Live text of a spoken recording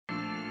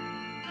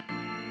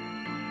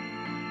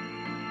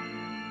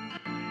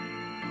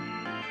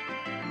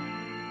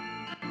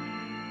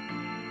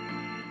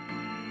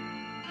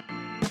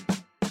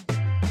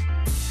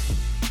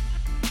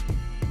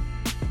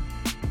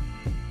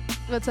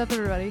What's up,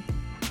 everybody?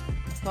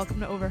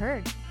 Welcome to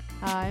Overheard.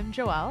 I'm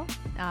Joelle,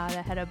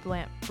 the head of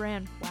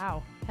brand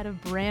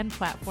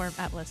platform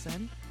at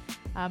Listen.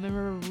 And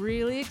we're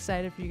really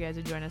excited for you guys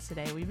to join us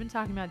today. We've been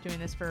talking about doing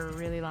this for a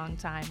really long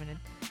time, and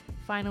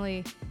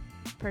finally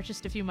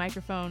purchased a few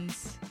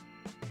microphones,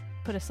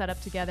 put a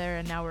setup together,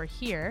 and now we're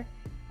here.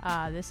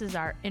 This is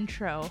our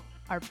intro,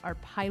 our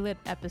pilot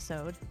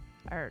episode,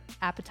 our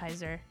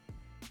appetizer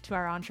to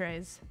our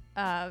entrees.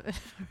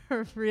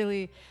 We're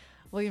really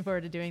looking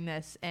forward to doing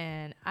this,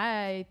 and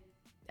I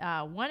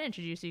want to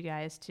introduce you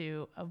guys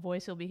to a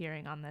voice you'll be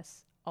hearing on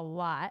this a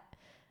lot,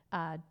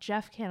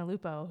 Jeff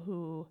Cantalupo,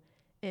 who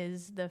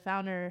is the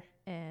founder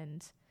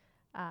and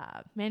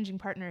managing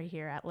partner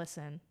here at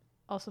Listen,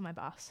 also my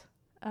boss.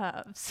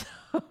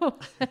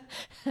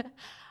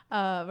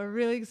 We're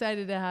really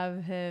excited to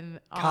have him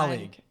on.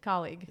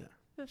 Colleague.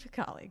 Yeah.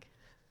 Colleague.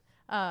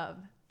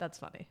 That's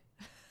funny.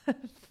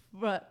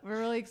 But we're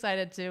really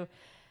excited to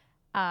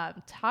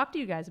talk to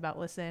you guys about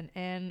Listen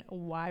and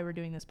why we're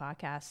doing this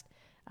podcast.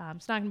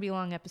 It's not going to be a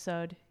long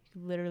episode.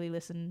 You can literally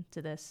listen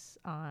to this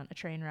on a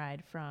train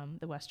ride from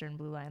the Western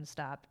Blue Line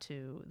stop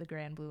to the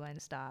Grand Blue Line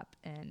stop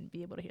and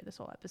be able to hear this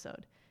whole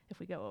episode. If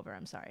we go over,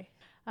 I'm sorry.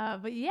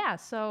 But yeah,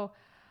 so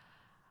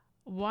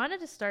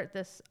wanted to start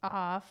this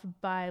off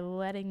by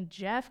letting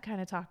Jeff kind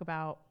of talk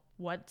about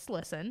what's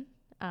Listen,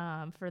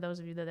 for those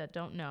of you that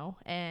don't know,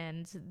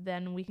 and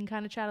then we can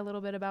kind of chat a little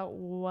bit about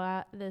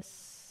what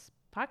this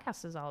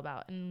podcast is all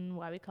about and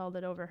why we called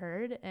it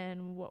Overheard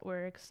and what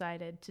we're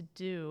excited to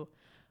do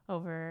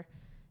over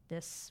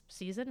this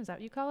season. Is that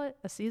what you call it?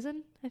 A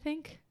season, I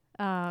think.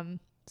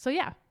 So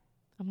yeah,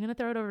 I'm going to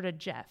throw it over to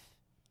Jeff.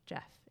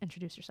 Jeff,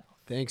 introduce yourself.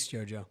 Thanks,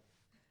 JoJo.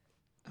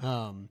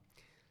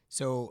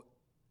 So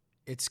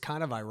it's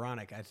kind of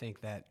ironic, I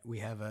think, that we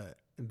have an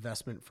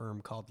investment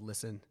firm called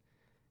Listen,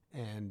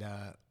 and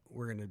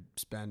we're going to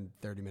spend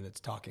 30 minutes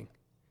talking.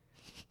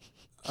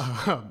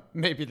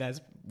 Maybe that's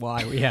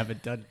why we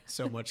haven't done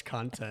so much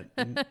content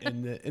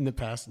in the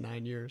past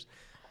 9 years.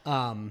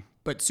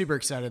 But super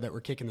excited that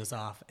we're kicking this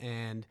off,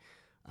 and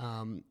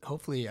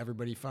hopefully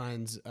everybody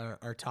finds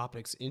our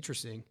topics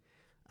interesting.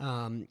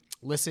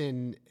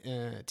 Listen,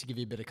 to give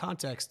you a bit of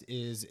context,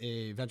 is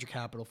a venture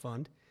capital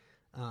fund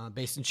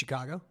based in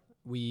Chicago.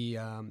 We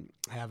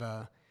have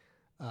a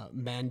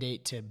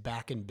mandate to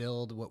back and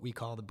build what we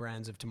call the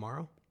brands of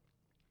tomorrow.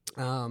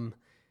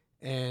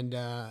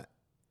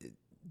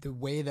 The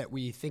way that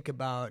we think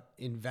about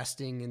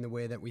investing and the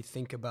way that we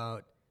think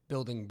about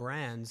building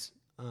brands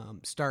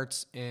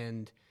starts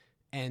and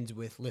ends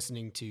with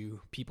listening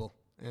to people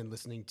and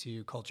listening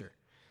to culture.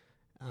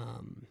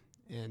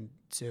 And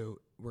so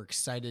we're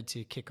excited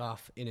to kick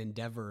off an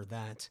endeavor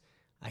that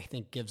I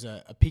think gives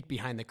a peek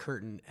behind the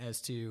curtain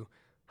as to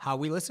how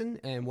we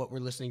listen and what we're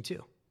listening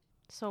to.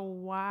 So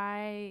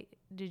why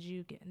did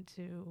you get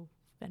into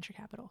venture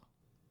capital?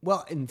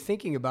 Well, in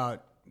thinking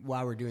about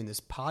why we're doing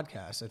this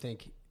podcast, I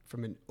think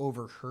from an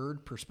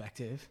Overheard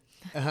perspective,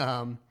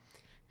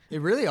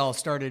 it really all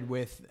started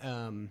with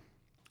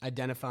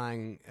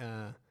identifying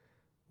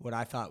what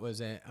I thought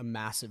was a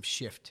massive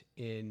shift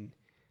in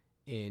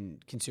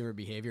consumer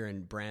behavior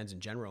and brands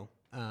in general.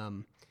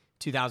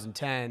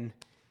 2010,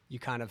 you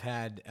kind of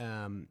had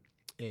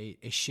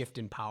a shift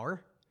in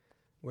power,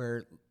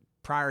 where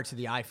prior to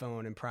the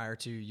iPhone and prior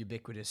to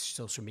ubiquitous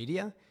social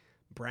media,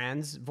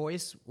 brands'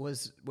 voice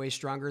was way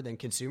stronger than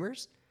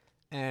consumers,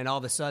 and all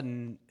of a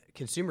sudden,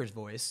 consumers'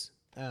 voice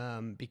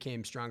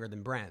became stronger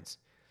than brands.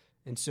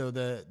 And so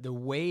the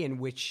way in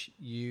which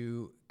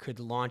you could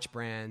launch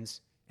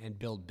brands and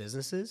build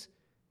businesses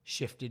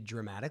shifted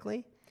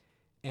dramatically.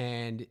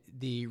 And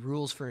the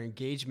rules for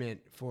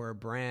engagement for a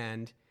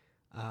brand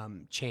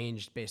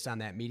changed based on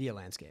that media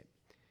landscape.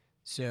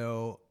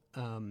 So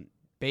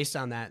based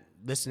on that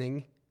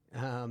listening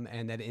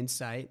and that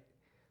insight,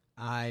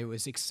 I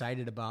was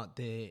excited about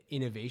the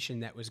innovation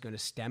that was going to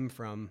stem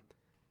from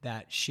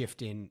that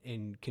shift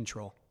in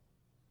control.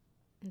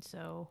 And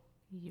so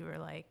you were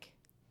like,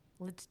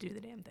 let's do the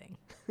damn thing.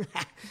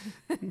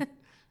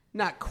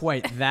 Not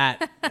quite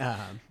that.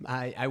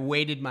 I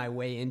waded my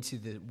way into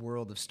the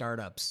world of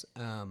startups.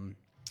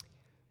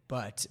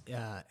 But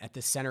at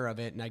the center of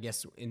it, and I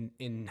guess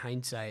in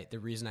hindsight, the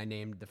reason I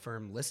named the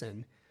firm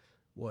Listen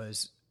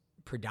was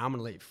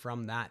predominantly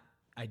from that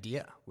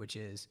idea, which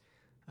is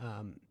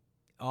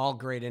all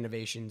great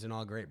innovations and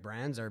all great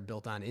brands are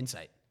built on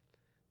insight.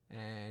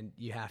 And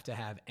you have to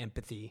have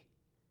empathy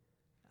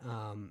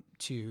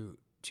to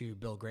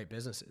build great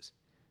businesses.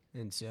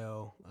 And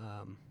so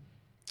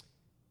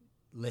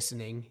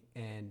listening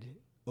and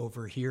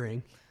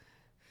overhearing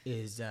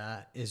is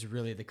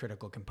really the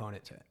critical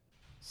component to it.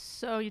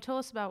 So you told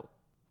us about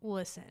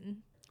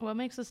Listen. What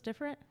makes us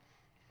different?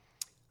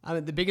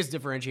 The biggest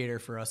differentiator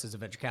for us as a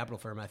venture capital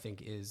firm, I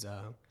think, is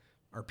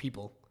our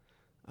people.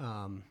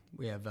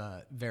 We have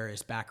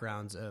various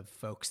backgrounds of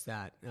folks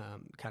that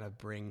kind of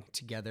bring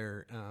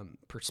together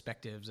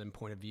perspectives and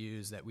point of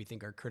views that we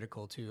think are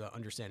critical to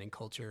understanding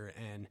culture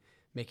and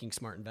making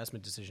smart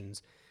investment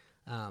decisions.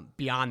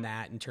 Beyond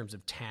that, in terms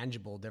of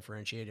tangible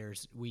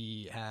differentiators,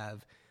 we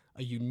have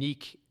a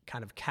unique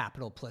kind of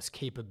capital plus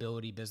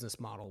capability business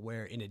model,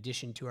 where in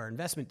addition to our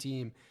investment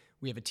team,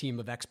 we have a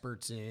team of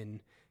experts in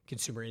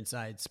consumer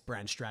insights,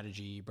 brand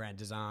strategy, brand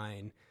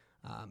design,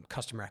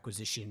 customer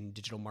acquisition,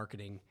 digital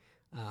marketing,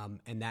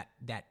 and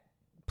that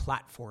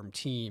platform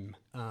team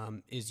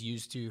is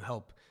used to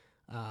help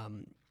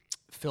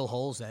fill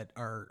holes at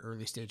our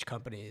early stage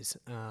companies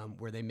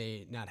where they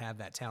may not have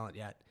that talent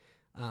yet,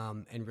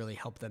 and really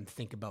help them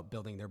think about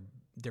building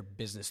their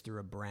business through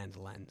a brand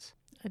lens.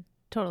 I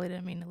totally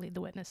didn't mean to lead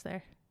the witness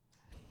there.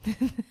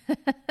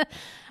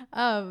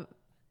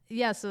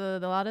 Yeah, so a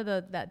lot of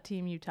that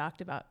team you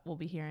talked about, we'll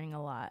be hearing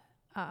a lot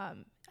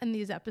in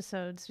these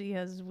episodes,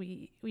 because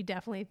we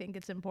definitely think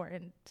it's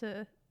important,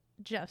 to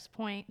Jeff's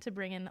point, to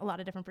bring in a lot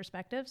of different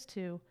perspectives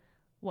to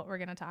what we're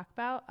going to talk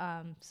about.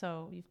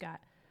 So you've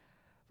got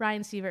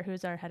Ryan Sievert,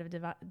 who's our head of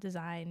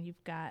design.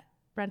 You've got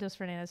Brentos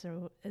Fernandez,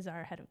 who is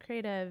our head of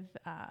creative,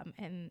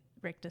 and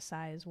Rick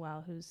Desai as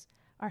well, who's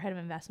our head of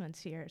investments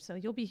here. So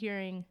you'll be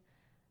hearing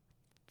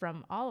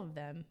from all of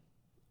them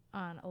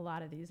on a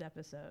lot of these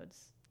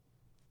episodes,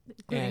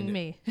 including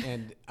me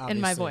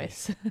and my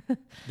voice.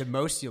 The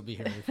most you'll be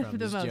hearing from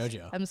is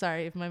JoJo. I'm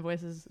sorry if my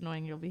voice is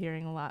annoying. You'll be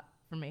hearing a lot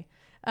from me.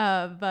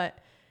 But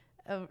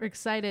we're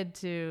excited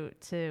to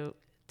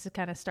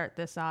kind of start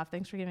this off.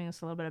 Thanks for giving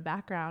us a little bit of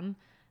background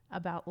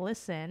about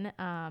Listen.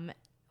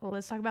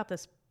 Let's talk about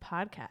this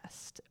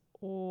podcast.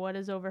 What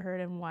is Overheard,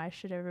 and why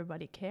should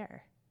everybody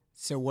care?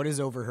 So what is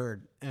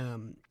Overheard?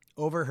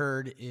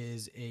 Overheard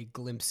is a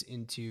glimpse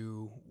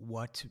into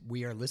what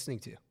we are listening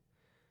to.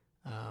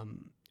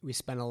 We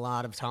spend a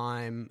lot of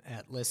time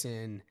at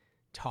Listen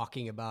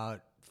talking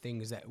about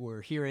things that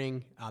we're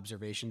hearing,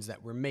 observations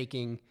that we're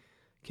making,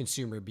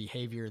 consumer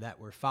behavior that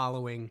we're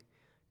following,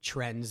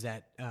 trends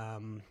that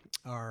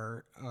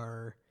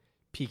are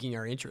piquing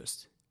our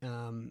interest.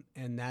 And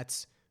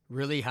that's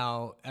really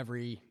how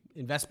every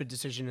investment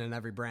decision and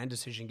every brand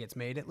decision gets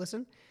made at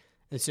Listen.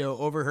 And so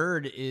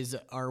Overheard is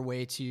our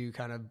way to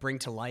kind of bring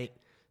to light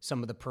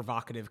some of the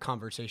provocative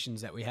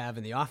conversations that we have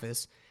in the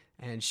office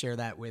and share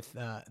that with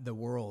the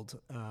world,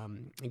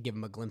 and give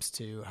them a glimpse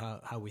to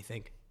how we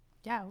think.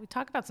 Yeah, we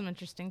talk about some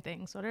interesting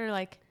things. What are,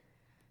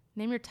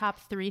 name your top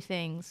 3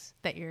 things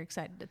that you're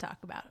excited to talk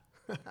about?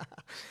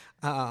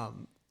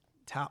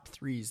 Top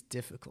 3 is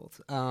difficult.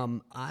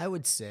 I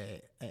would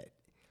say,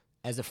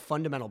 as a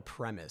fundamental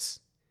premise,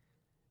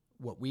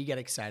 what we get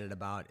excited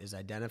about is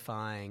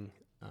identifying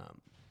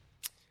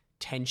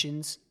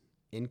tensions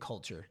in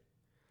culture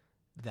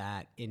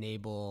that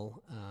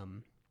enable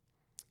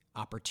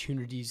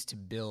opportunities to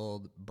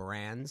build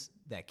brands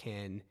that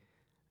can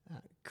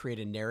create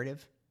a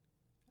narrative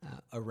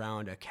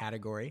around a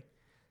category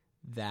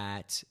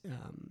that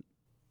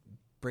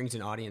brings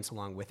an audience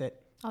along with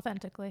it.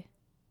 Authentically.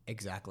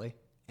 Exactly.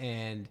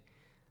 And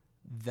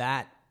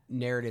that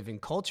narrative in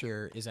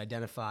culture is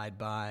identified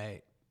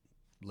by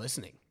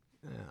listening,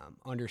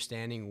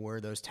 understanding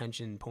where those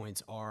tension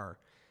points are,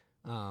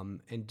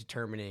 and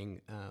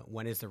determining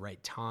when is the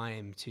right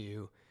time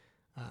to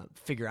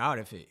figure out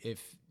if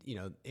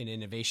an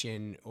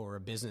innovation or a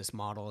business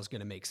model is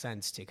going to make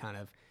sense to kind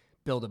of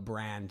build a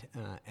brand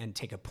and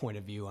take a point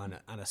of view on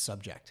a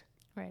subject.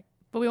 Right.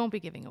 But we won't be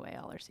giving away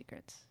all our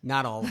secrets.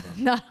 Not all of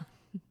them.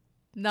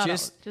 Not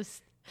just, all.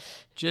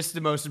 Just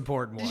the most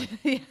important one.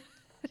 Yeah,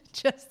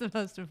 just the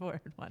most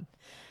important one.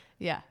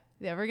 Yeah.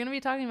 We're going to be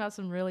talking about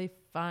some really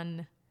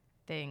fun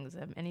things.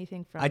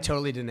 Anything from... I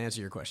totally didn't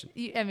answer your question.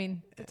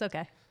 It's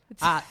okay.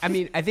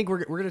 I think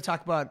we're going to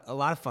talk about a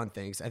lot of fun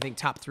things. I think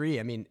top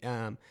 3.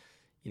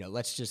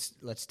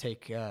 Let's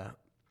take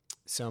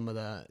some of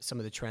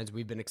the trends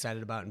we've been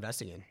excited about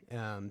investing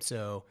in.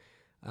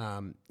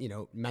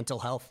 Mental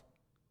health.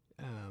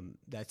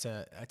 That's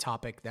a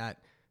topic that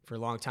for a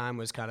long time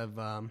was kind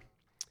of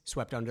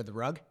swept under the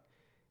rug,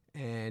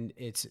 and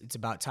it's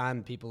about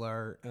time people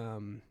are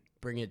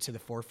bringing it to the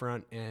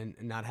forefront and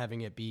not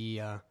having it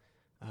be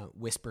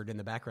whispered in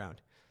the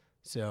background.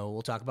 So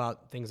we'll talk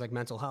about things like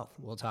mental health.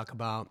 We'll talk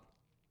about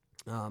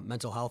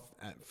mental health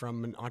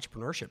from an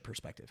entrepreneurship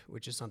perspective,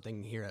 which is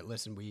something here at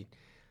Listen we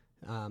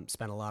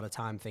spend a lot of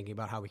time thinking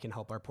about how we can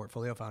help our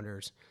portfolio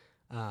founders,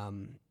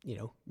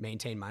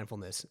 maintain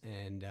mindfulness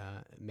and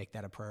make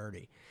that a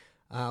priority.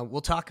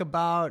 We'll talk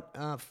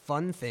about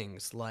fun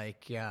things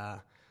like,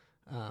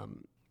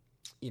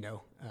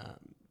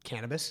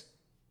 cannabis.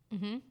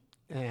 Mm-hmm.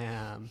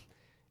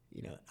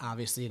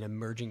 Obviously an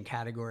emerging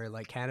category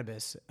like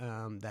cannabis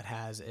that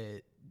has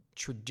a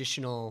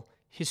traditional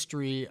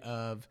history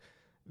of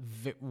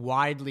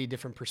widely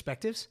different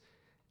perspectives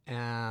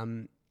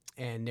and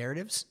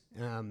narratives.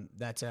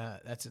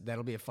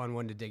 That'll be a fun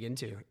one to dig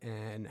into,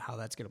 and how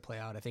that's going to play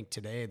out. I think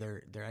today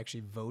they're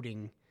actually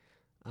voting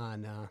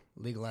on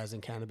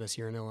legalizing cannabis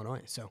here in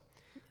Illinois. So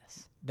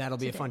that'll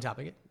be a fun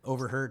topic.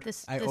 Overheard.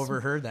 I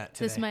overheard that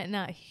today. This might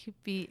not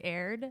be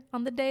aired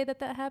on the day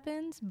that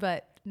happens,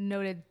 but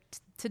noted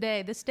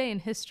today, this day in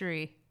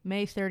history,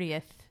 May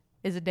 30th,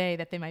 is a day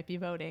that they might be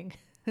voting.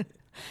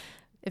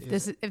 If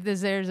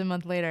this airs a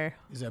month later.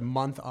 Is a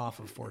month off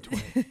of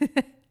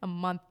 420. a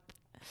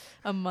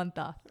month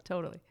off,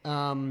 totally.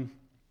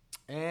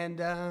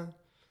 And,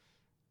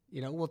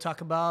 we'll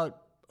talk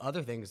about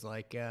other things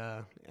like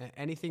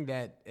anything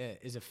that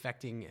is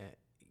affecting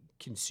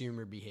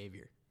consumer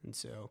behavior. And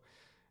so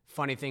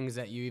funny things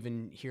that you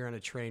even hear on a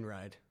train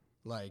ride,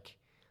 like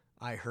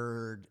I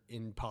heard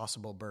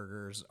Impossible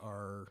Burgers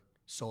are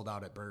sold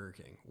out at Burger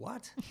King.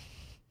 What?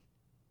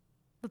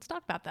 Let's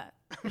talk about that.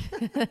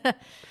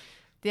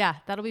 Yeah,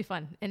 that'll be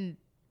fun. And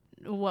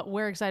what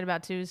we're excited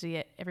about too is to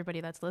get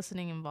everybody that's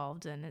listening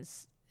involved. And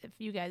is if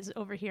you guys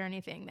overhear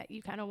anything that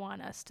you kind of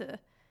want us to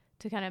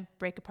kind of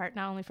break apart,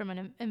 not only from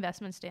an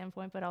investment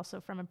standpoint, but also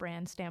from a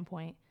brand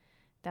standpoint,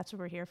 that's what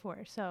we're here for.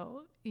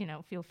 So,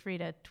 feel free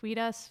to tweet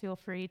us. Feel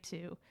free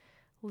to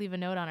leave a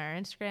note on our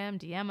Instagram,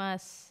 DM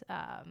us.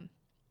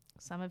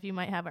 Some of you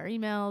might have our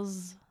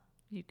emails.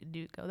 You could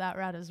go that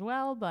route as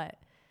well. But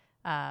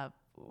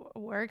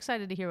we're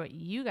excited to hear what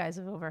you guys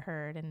have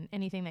overheard and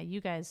anything that you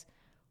guys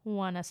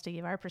want us to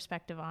give our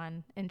perspective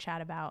on and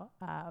chat about.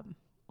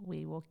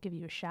 We will give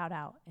you a shout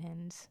out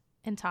and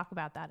talk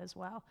about that as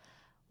well.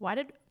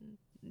 Do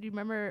you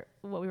remember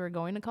what we were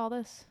going to call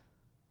this?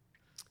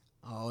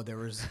 Oh, there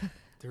was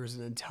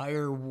an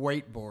entire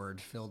whiteboard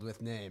filled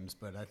with names,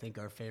 but I think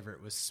our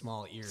favorite was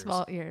Small Ears.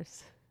 Small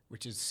Ears.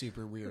 Which is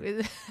super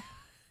weird.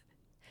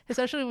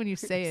 Especially when you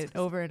say it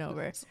over and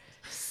over.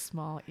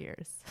 Small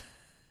Ears.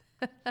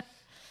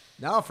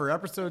 Now for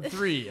episode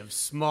 3 of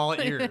Small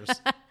Ears.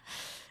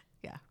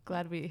 Yeah,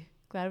 glad we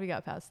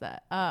got past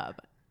that.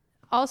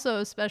 Also,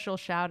 a special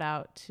shout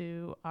out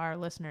to our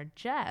listener,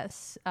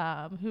 Jess,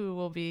 who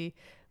will be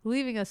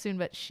leaving us soon,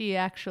 but she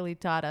actually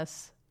taught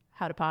us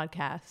how to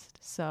podcast.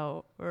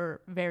 So we're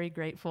very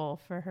grateful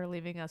for her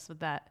leaving us with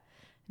that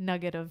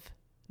nugget of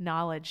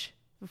knowledge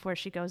before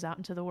she goes out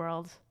into the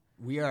world.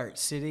 We are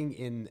sitting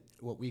in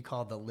what we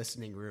call the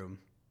listening room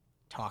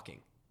talking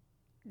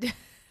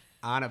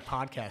on a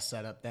podcast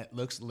setup that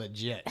looks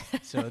legit.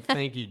 So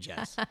thank you,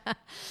 Jess,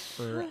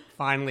 for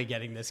finally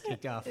getting this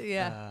kicked off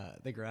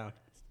the ground.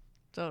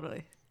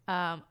 Totally.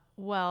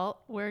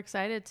 Well, we're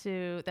excited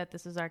that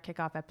this is our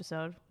kickoff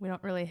episode. Do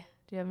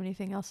you have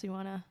anything else you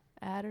want to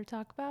add or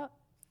talk about?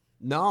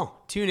 No,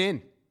 tune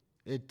in.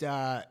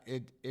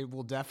 It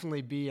will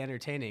definitely be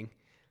entertaining.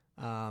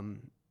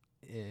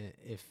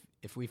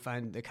 If we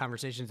find the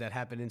conversations that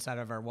happen inside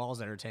of our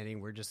walls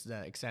entertaining, we're just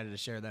excited to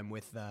share them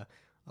with a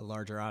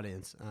larger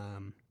audience.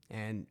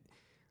 And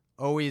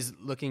always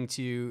looking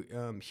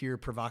to hear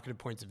provocative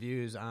points of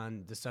views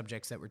on the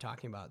subjects that we're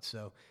talking about.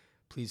 So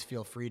please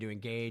feel free to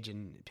engage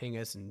and ping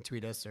us and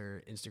tweet us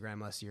or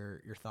Instagram us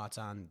your thoughts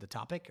on the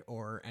topic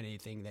or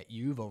anything that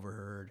you've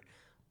overheard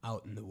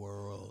out in the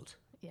world.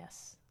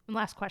 Yes. And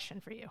last question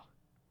for you.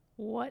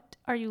 What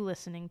are you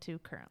listening to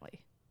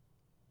currently?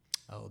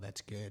 Oh,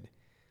 that's good.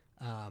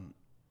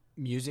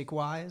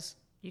 Music-wise?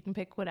 You can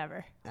pick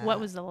whatever. What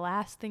was the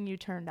last thing you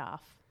turned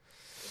off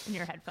in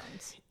your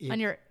headphones? On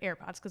your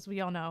AirPods, because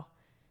we all know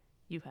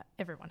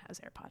everyone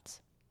has AirPods.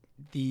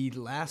 The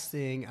last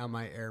thing on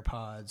my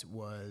AirPods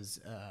was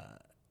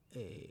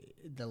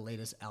the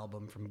latest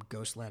album from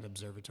Ghostland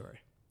Observatory.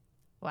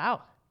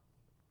 Wow.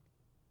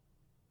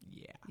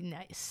 Yeah.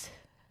 Nice.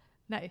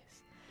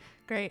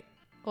 Great.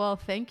 Well,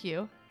 thank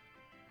you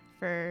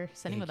for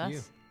sitting with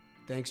us.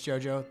 Thanks,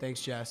 JoJo.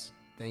 Thanks, Jess.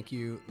 Thank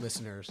you,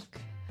 listeners.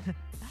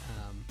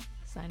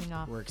 Signing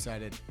off. We're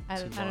excited. I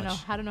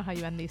don't know how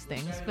you end these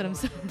things, but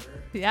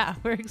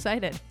we're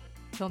excited.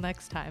 Till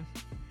next time.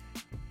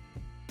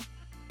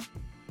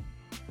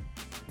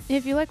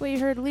 If you like what you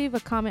heard, leave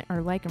a comment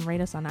or like and rate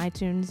us on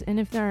iTunes. And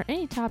if there are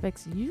any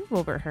topics you've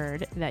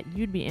overheard that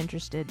you'd be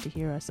interested to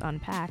hear us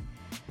unpack,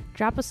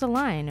 drop us a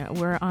line.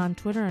 We're on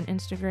Twitter and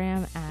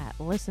Instagram at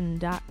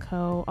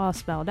listen.co, all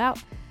spelled out.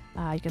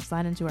 You can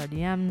slide into our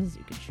DMs.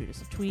 You can shoot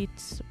us a tweet,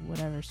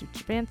 whatever suits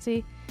your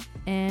fancy.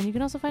 And you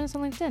can also find us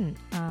on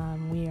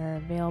LinkedIn. We are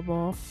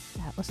available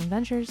at Listen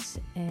Ventures.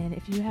 And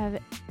if you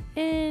have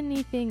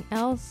anything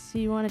else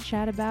you want to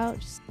chat about,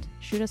 just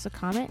shoot us a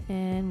comment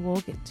and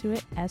we'll get to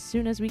it as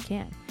soon as we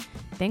can.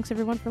 Thanks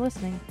everyone for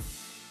listening.